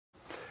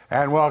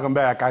And welcome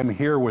back. I'm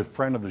here with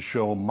friend of the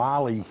show,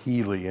 Molly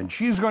Healey, and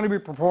she's going to be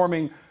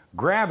performing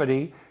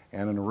Gravity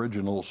and an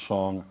original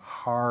song,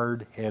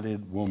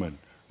 Hard-Headed Woman.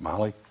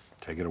 Molly,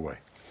 take it away.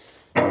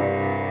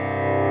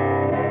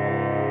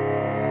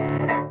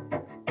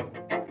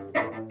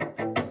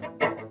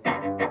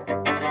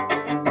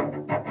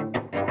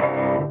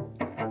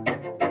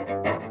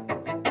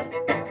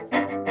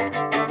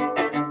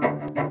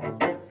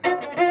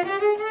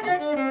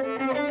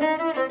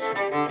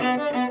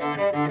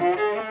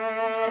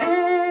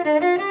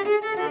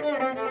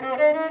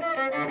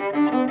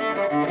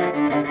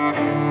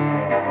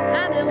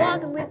 I've been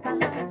walking with my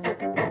eyes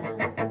looking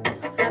down.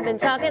 I've been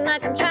talking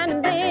like I'm trying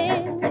to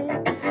bend.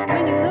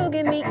 When you look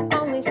at me,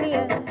 only see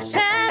a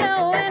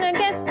shadow, and I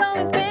guess it's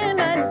always been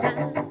my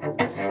design.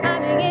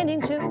 I'm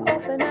beginning to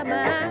open up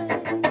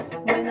my eyes.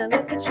 When I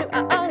look at you,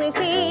 I only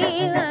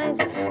see lies.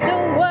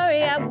 Don't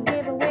worry, I won't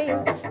give away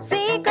your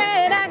secret.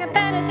 I got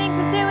better things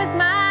to do with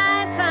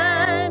my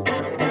time.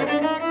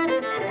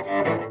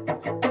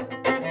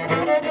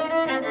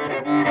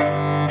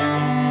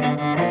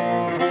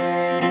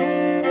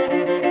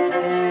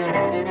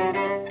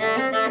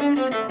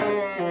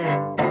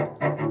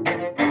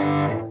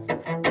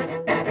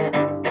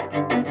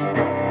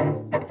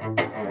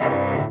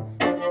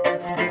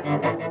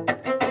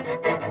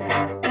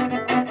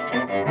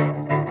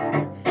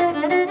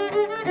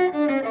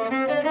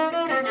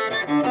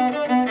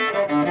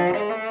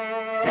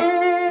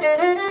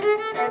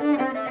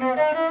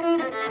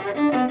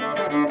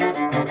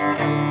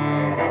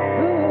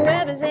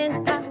 Whoever's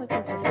in power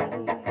tends to fear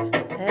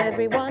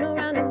everyone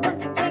around them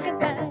wants to take it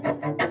back.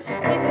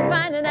 If you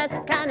find that that's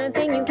the kind of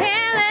thing you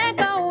can't let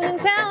go, then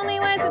tell me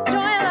where's the joy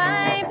of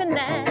life in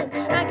that.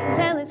 I can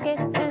tell it's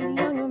getting heavy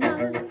on your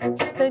mind,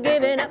 but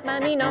giving up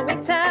might mean I'll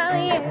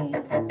retaliate.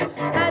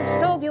 I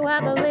just hope you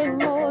have a little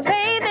more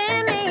faith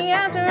in me.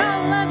 After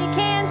all love you,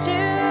 can't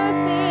you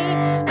see?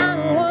 I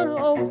don't want to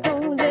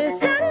overthrow,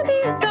 just let it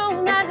be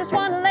thrown. I just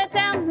want to let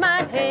down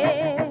my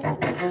head.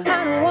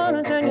 I don't want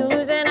to turn you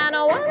loose, and I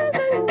don't want to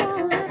turn you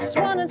on. I just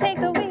want to take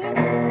the wheel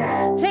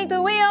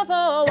for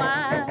a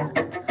while.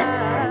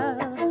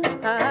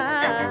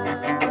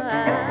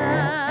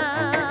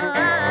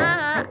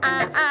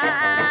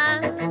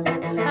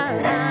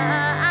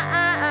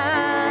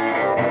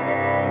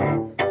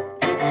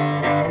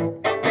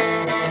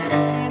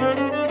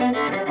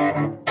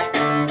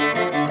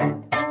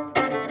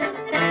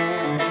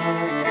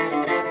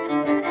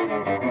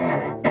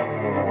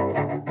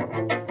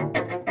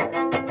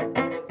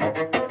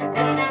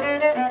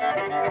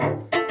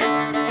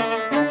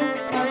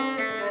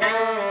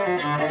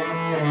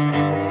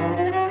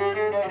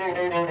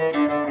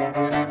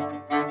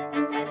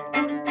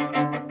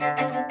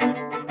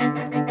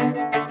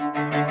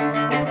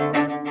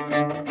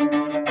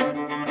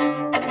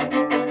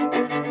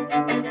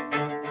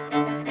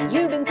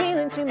 You've been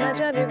feeling too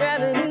much of your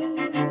gravity,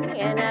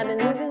 and I've been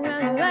moving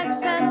around you like a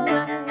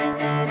satellite.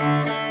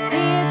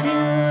 If you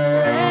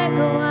let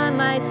go, I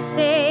might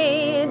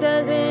stay. It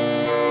doesn't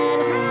have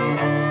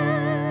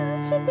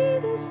to be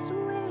this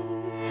way.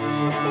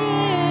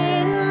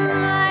 It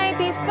might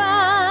be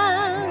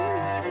fun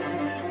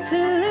to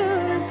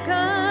lose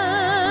control.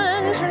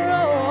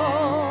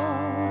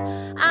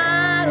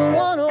 I don't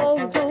want to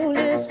overdo,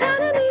 just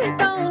let me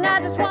alone. I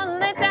just want to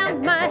let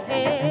down my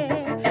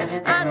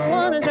hair. I don't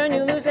want to turn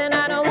you loose, and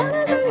I don't want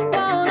to turn you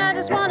on. I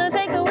just want to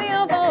take the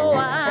wheel for a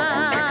while.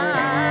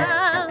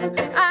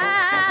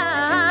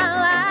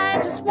 I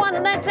just want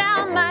to let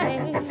down my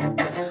hair.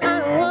 I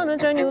don't want to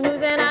turn you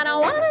loose, and I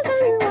don't want to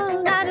turn you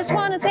on. I just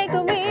want to take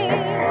the wheel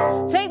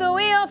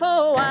for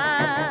a while.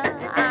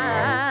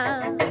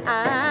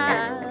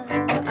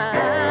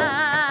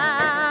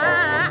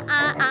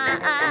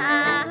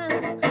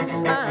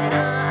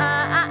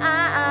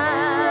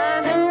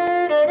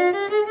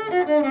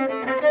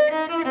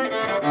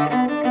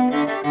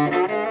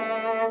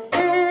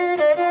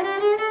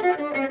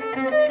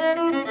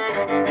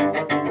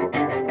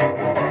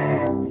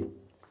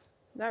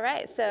 All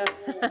right, so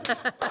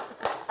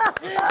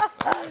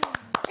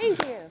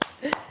thank you.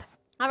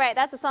 All right,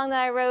 that's a song that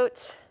I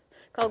wrote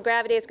called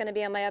Gravity. It's going to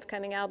be on my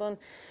upcoming album.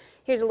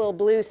 Here's a little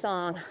blues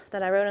song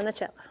that I wrote on the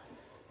cello.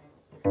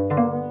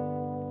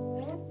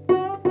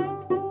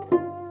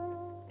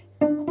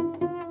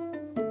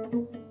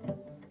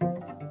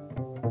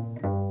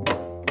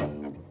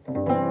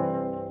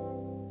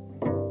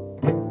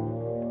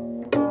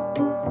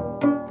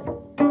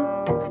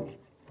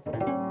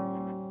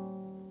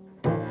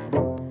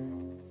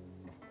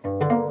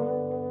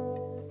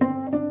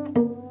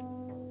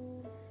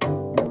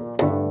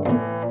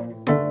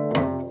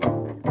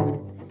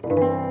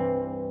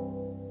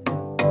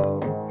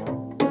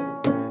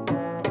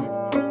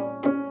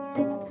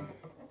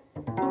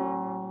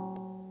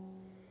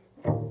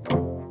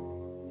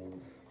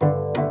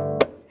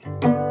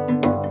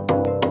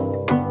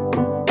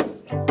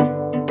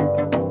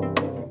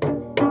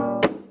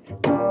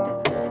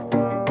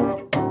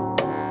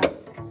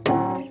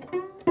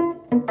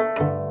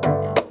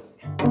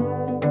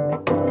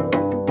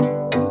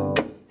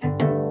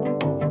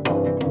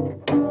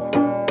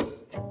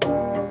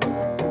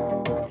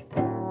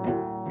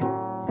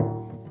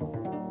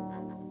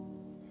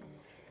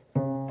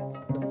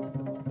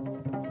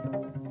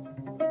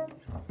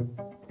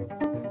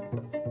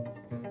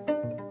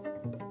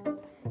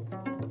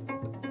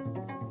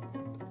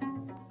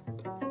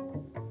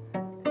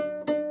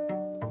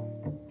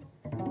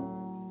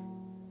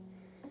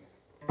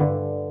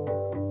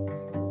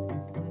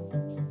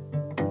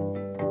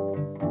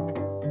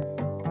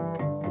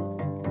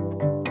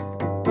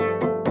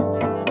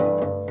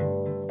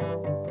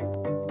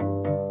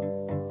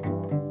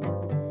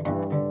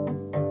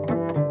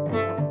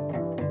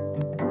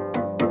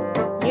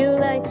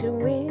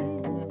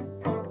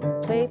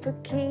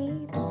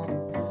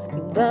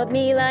 Love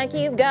me like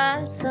you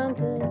got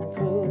something to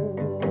prove.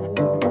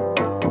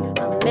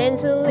 I'm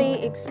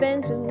mentally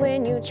expensive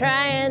when you're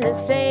trying to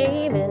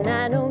save, and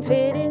I don't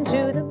fit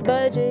into the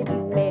budget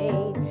you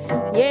made.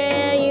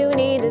 Yeah, you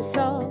need a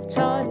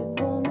soft-hearted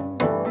woman,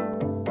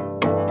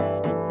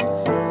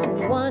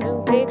 someone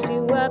who picks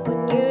you up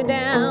when you're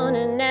down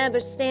and never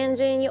stands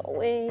in your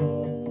way.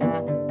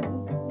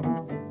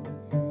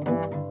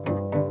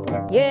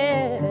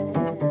 Yeah,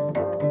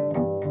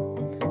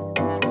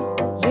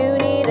 you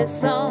need a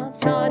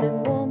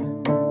soft-hearted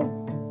woman.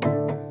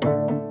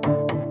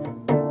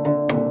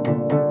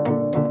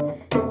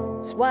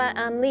 That's why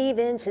I'm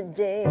leaving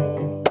today.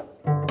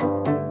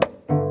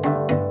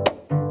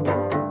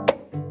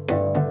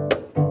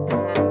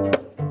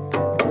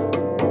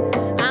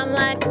 I'm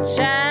like a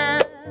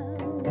child,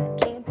 I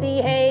can't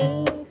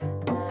behave,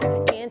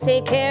 I can't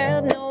take care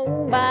of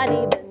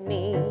nobody but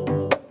me.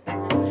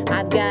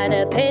 I've got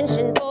a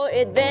penchant for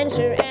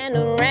adventure and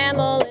a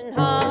rambling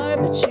heart,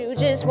 but you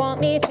just want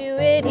me to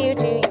adhere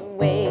to your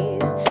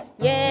ways.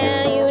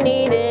 Yeah, you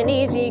need an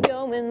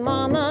easygoing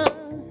mama,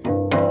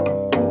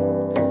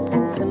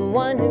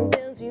 someone who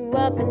builds you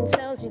up and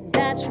tells you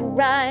that you're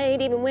right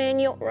even when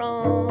you're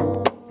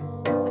wrong.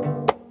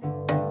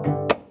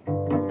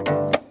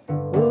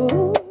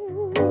 Ooh,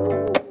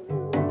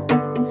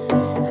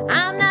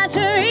 I'm not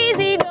your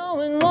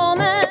easygoing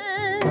woman,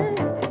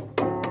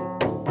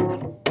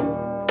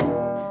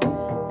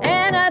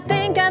 and I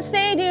think I've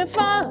stayed here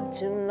far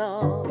too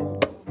long.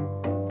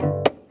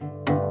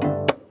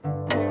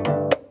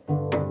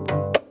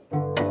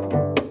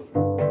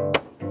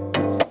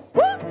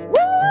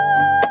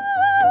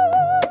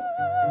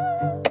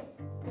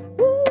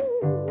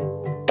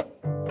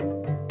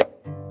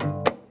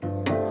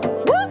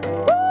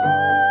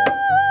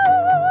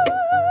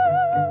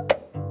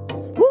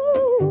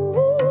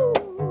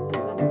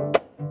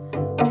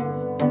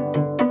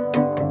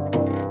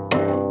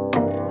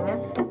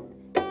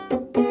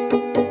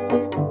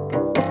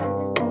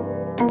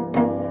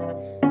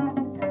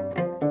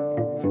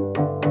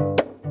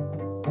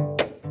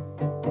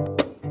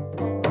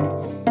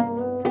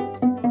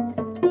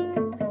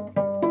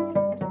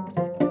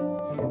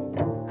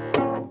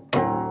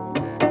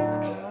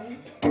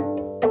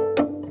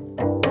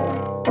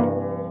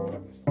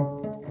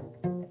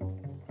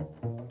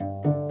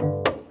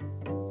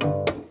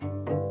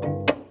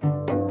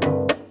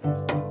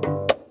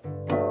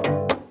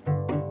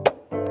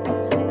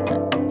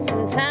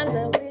 Sometimes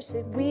I wish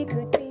that we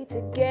could be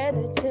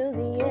together till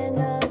the end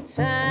of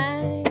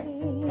time,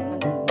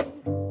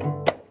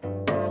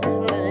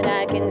 but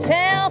I can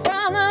tell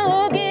from the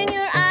look in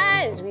your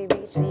eyes we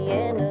reached the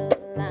end of the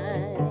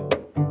line.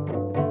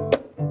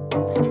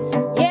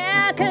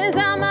 Yeah, 'cause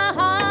I'm a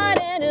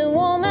hard-headed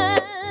woman,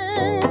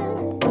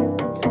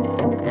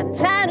 I'm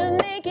tired of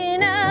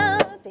making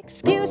up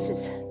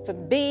excuses for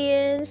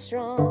being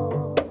strong.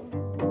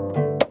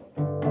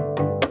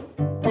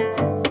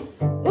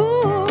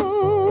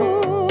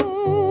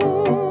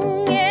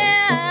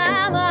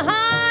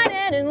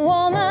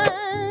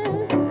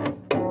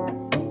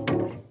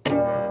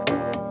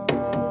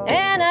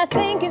 I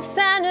think it's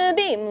time to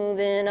be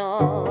moving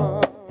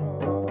on.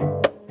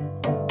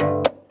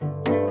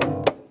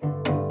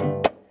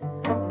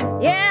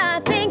 Yeah, I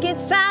think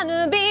it's time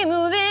to be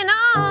moving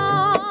on.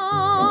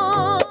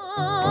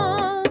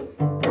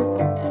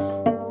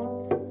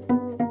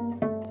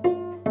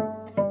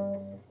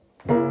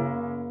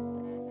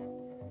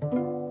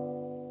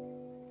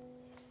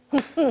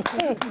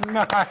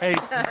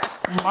 Nice.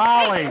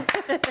 Molly,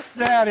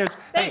 that is...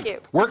 Thank you.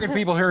 Where can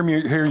people hear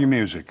your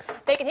music?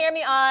 They can hear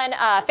me on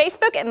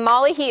Facebook at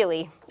Molly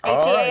Healey,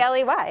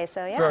 Healey.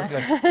 So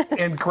yeah.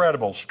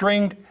 Incredible.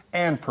 Stringed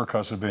and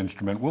percussive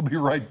instrument. We'll be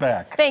right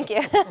back. Thank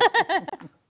you.